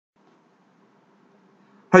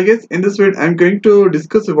Hi guys, in this video I'm going to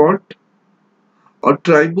discuss about a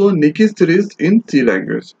Tribonacci series in C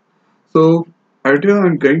language. So right here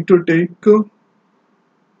I'm going to take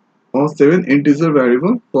a 7 integer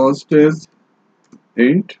variable. First is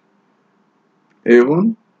int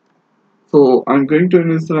a1. So I'm going to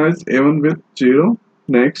initialize a1 with 0.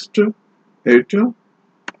 Next a2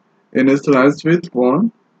 initialize with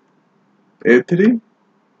 1. a3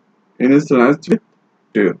 initialized with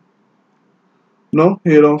 2. Now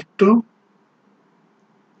hereafter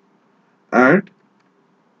add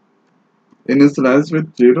initialize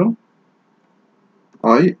with 0,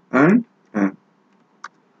 I and n.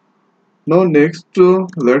 Now next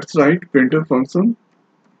let's write printf function.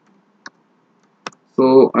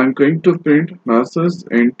 So I'm going to print message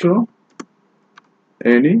enter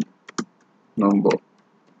any number,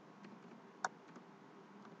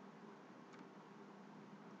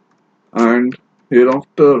 and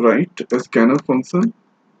hereafter write a scanner function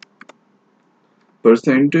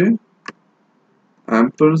percentage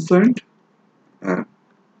ampersand and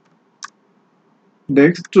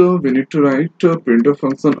next we need to write a printf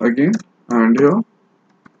function again, and here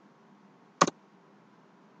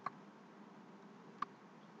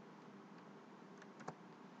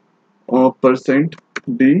percent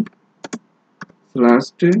d slash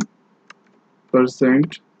t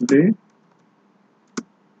percent d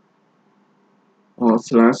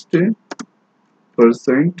slash t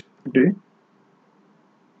percent d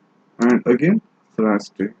and again slash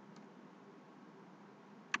t,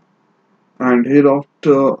 and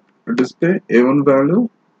hereafter display a1 value,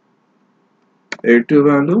 a2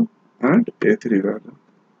 value and a3 value,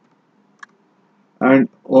 and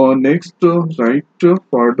next write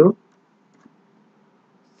for loop.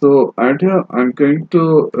 So at here I'm going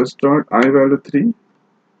to start I value 3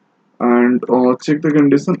 and check the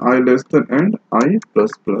condition I less than and I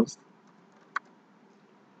plus plus,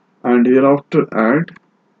 and hereafter add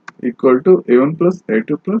equal to a1 plus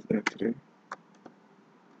a2 plus a3,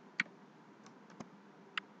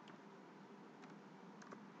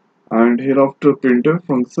 and hereafter printf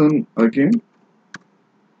function again,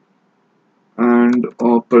 and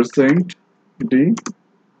percent d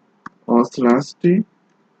slash t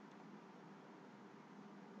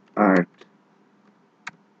add,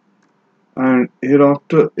 and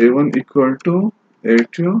hereafter a1 equal to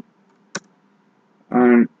a2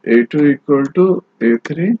 and a2 equal to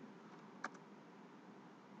a3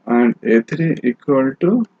 and a3 equal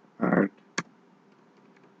to add,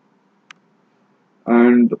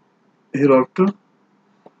 and hereafter.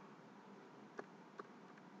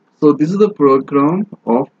 So this is the program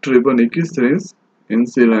of Tribonacci series in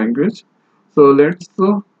C language. So let's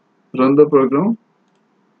run the program.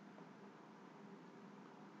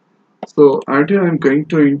 So at here I'm going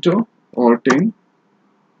to enter or 10.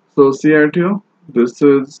 So see at here, this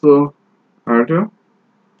is at here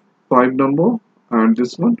 5 number and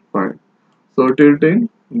this one 5. So till 10,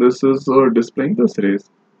 this is displaying the series.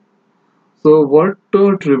 So what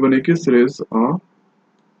Tribonacci series are?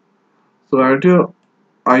 So at here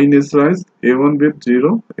I initialize a1 with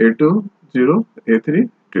 0, a2 0, a3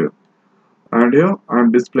 2, and here I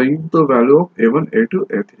am displaying the value of a1, a2,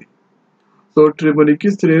 a3. So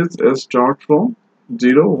Tribonacci series start from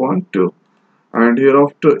 0, 1, 2, and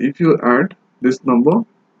hereafter if you add this number,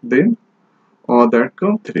 then that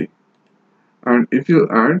come 3, and if you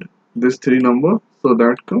add this 3 number, so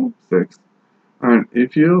that come 6, and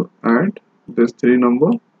if you add this 3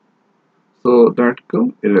 number, so that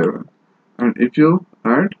come 11, and if you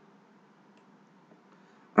add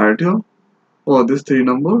here this 3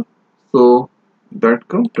 number, so that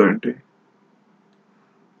come 20.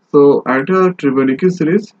 So at a Tribonacci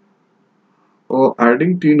series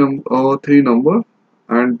adding 3 number,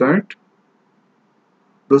 and that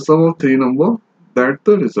the sum of 3 number, that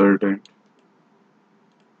the resultant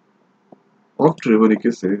of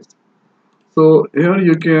Tribonacci series. So here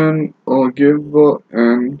you can give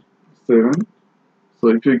n 7. So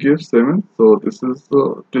if you give 7, so this is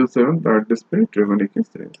till 7 that display Tribonacci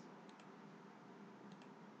series.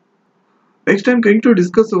 Next I'm going to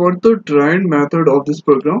discuss about the try and method of this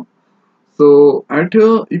program. So at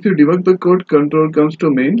here, if you debug the code, control comes to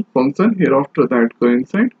main function, hereafter that go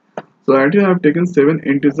inside. So at here I have taken 7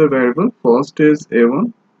 integer variable. First is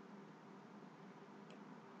a1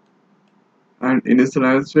 and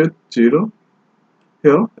initialize with 0.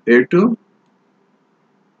 Here a2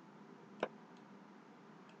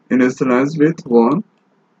 initialize with 1,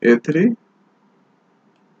 a3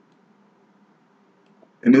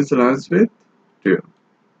 initialize with 2,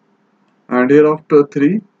 and hereafter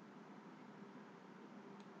 3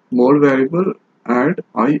 more variable add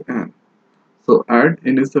I n. So add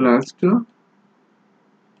initialized to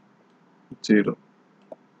 0,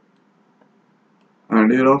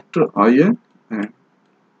 and hereafter in and.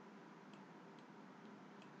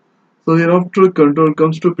 So hereafter control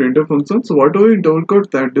comes to printf function. So whatever in double quote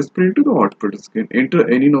that display into the output screen. Enter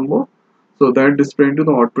any number. So that display into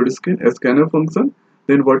the output screen a scanner function.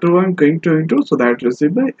 Then whatever I'm going to enter, so that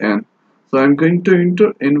received by n. So I'm going to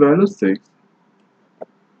enter n value 6.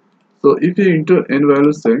 So if you enter n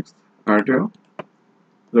value 6 at here,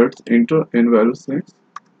 let's enter n value 6.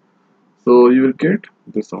 So you will get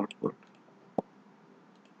this output.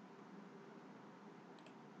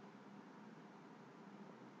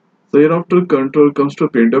 So hereafter control comes to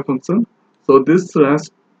printf function. So this slash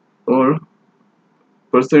or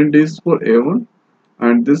percentage for a1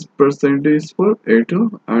 and this percentage for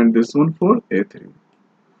a2 and this one for a3.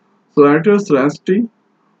 So at your slash t,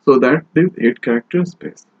 so that leaves 8 character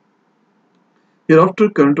space. Hereafter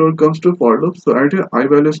control comes to for loop. So at your I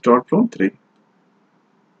value start from 3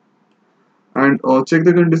 and check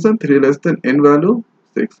the condition 3 less than n value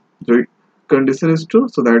 6. The condition is true,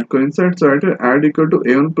 so that coincides. So at your add equal to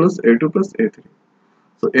a1 plus a2 plus a3.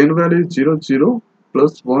 So n value is 0 0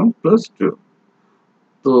 plus 1 plus 2.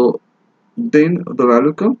 So then the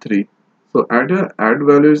value come 3. So add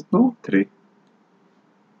value is now 3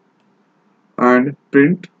 and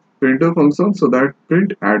printer function, so that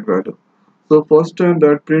print add value. So first time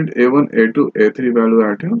that print a1 a2 a3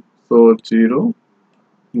 value at here, so 0.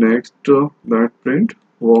 Next that print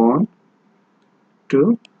 1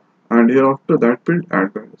 2 and hereafter that print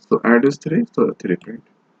add value. So add is 3, so 3 print.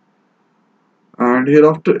 And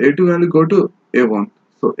hereafter a2 value go to a1.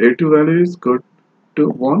 So a2 value is go to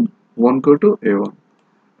 1, 1 go to a1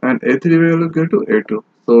 and a3 value go to a2.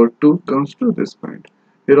 So 2 comes to this point.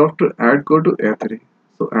 Hereafter add go to a3.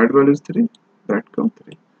 So add value is 3, that comes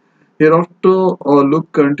 3. Hereafter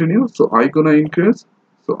loop continue. So I gonna increase.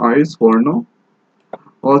 So I is 4 now.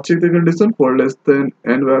 Or check the condition 4 less than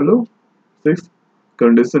n value 6.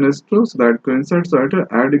 Condition is true. So that coincides. So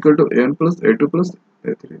add equal to n plus a2 plus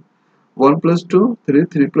a3. 1 plus 2, 3,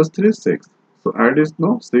 3 plus 3, 6. So add is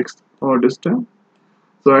now 6 or this time.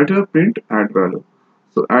 So at here print add value.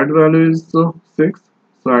 So add value is 6.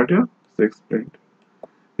 So at here 6 print.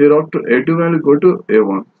 Hereafter a2 value go to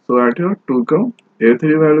a1. So at here 2 come. A3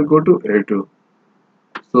 value go to a2.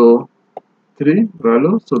 So 3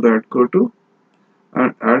 value, so that go to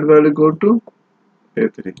and add value go to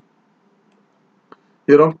a3.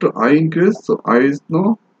 Hereafter I increase. So I is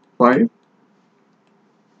now 5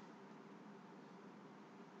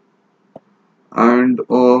 and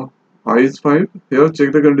I is 5. Here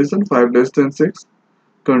check the condition 5 less than 6.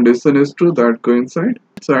 Condition is true, that coincide.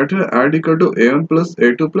 So at here add equal to a1 plus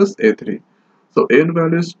a2 plus a3. So n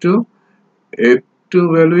value is 2, a2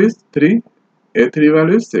 value is 3, a3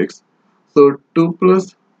 value is 6. So 2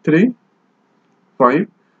 plus 3, 5,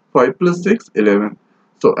 5 plus 6, 11.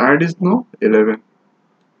 So add is now 11.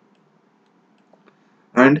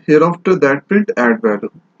 And hereafter that print add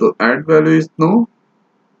value. So add value is now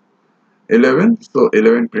 11. So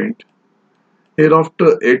 11 print.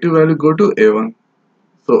 Hereafter a2 value go to a1.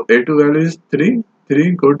 So a2 value is 3,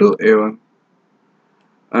 3 go to a1.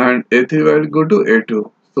 And a3 value go to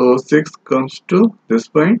a2. So 6 comes to this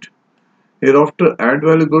point. Hereafter add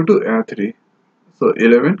value go to a3. So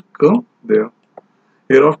 11 come there.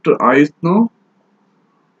 Hereafter I is now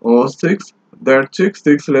 6. That check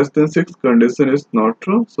 6 less than 6 condition is not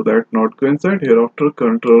true. So that not coincide. Hereafter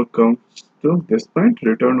control comes to this point,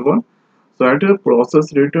 return 1. So at a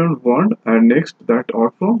process return 1 and next that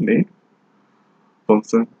out from main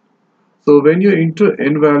function. So when you enter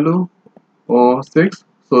n value 6,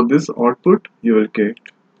 so this output you will get.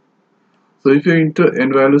 So if you enter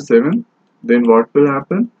n value 7, then what will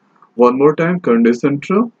happen? One more time condition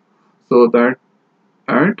true. So that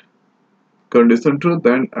add condition true,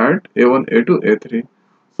 then add a1 a2 a3.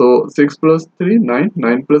 So 6 plus 3 9,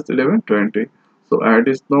 9 plus 11 20. So add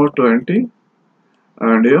is now 20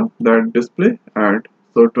 and here that display add.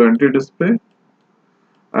 So 20 display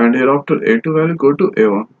and hereafter a2 value go to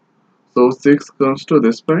a1. So 6 comes to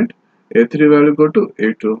this point, a3 value go to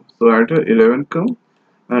a2. So add here 11 come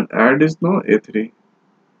and add is now a3.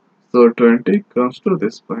 So 20 comes to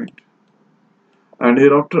this point. And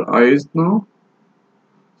hereafter I is now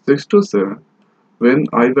 6 to 7. When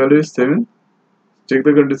I value is 7, check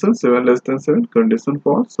the condition 7 less than 7, condition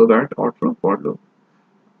false, so that out from for loop.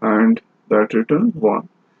 And that return 1.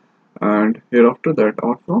 And hereafter that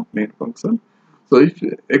out from main function. So if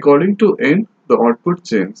according to n, the output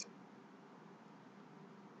change.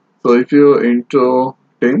 So if you enter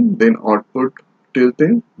 10, then output till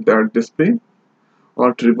 10, that display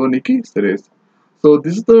or Tribonacci series. So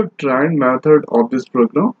this is the tried method of this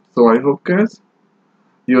program. So I hope guys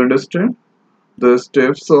You understand the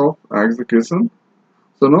steps of execution.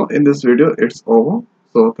 So now in this video it's over.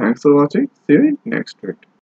 So thanks for watching. See you in next video.